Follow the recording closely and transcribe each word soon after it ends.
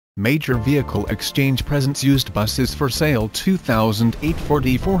Major Vehicle Exchange presents used buses for sale. 2008 FORD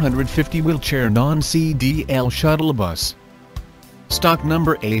E450 wheelchair non-CDL shuttle bus. Stock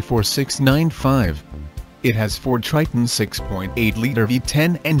number A4695. It has FORD TRITON 6.8 liter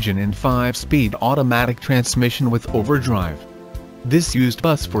V10 engine and 5-speed automatic transmission with overdrive. This used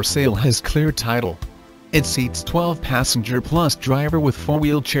bus for sale has clear title. It seats 12 passenger plus driver with 4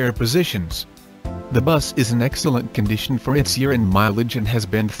 wheelchair positions. The bus is in excellent condition for its year and mileage and has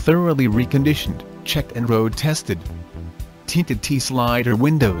been thoroughly reconditioned, checked and road tested. Tinted T-slider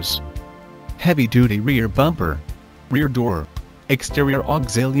windows. Heavy-duty rear bumper. Rear door. Exterior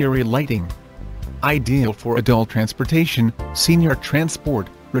auxiliary lighting. Ideal for adult transportation, senior transport,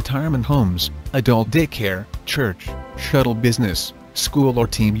 retirement homes, adult daycare, church, shuttle business, school or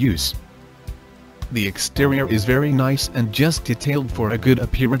team use. The exterior is very nice and just detailed for a good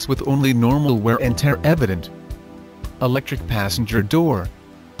appearance with only normal wear and tear evident. Electric passenger door.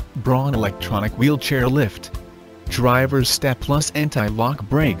 Braun electronic wheelchair lift. Driver's step plus anti-lock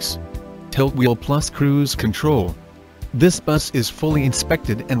brakes. Tilt wheel plus cruise control. This bus is fully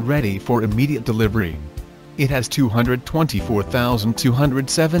inspected and ready for immediate delivery. It has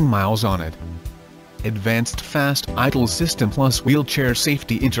 224,207 miles on it. Advanced fast idle system plus wheelchair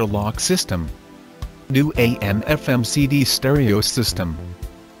safety interlock system. New AM/FM CD stereo system.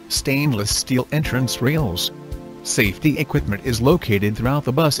 Stainless steel entrance rails. Safety equipment is located throughout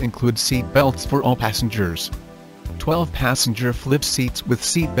the bus, includes seat belts for all passengers. 12 passenger flip seats with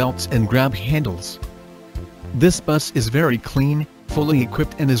seat belts and grab handles. This bus is very clean, fully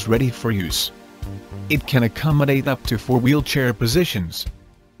equipped and is ready for use. It can accommodate up to 4 wheelchair positions.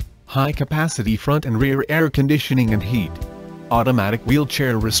 High capacity front and rear air conditioning and heat. Automatic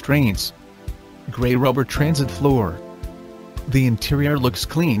wheelchair restraints. Gray rubber transit floor. The interior looks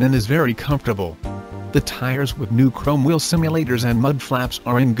clean and is very comfortable. The tires with new chrome wheel simulators and mud flaps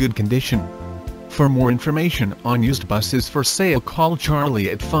are in good condition. For more information on used buses for sale, call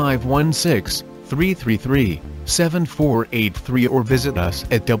Charlie at 516-333-7483 or visit us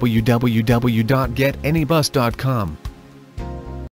at www.getanybus.com.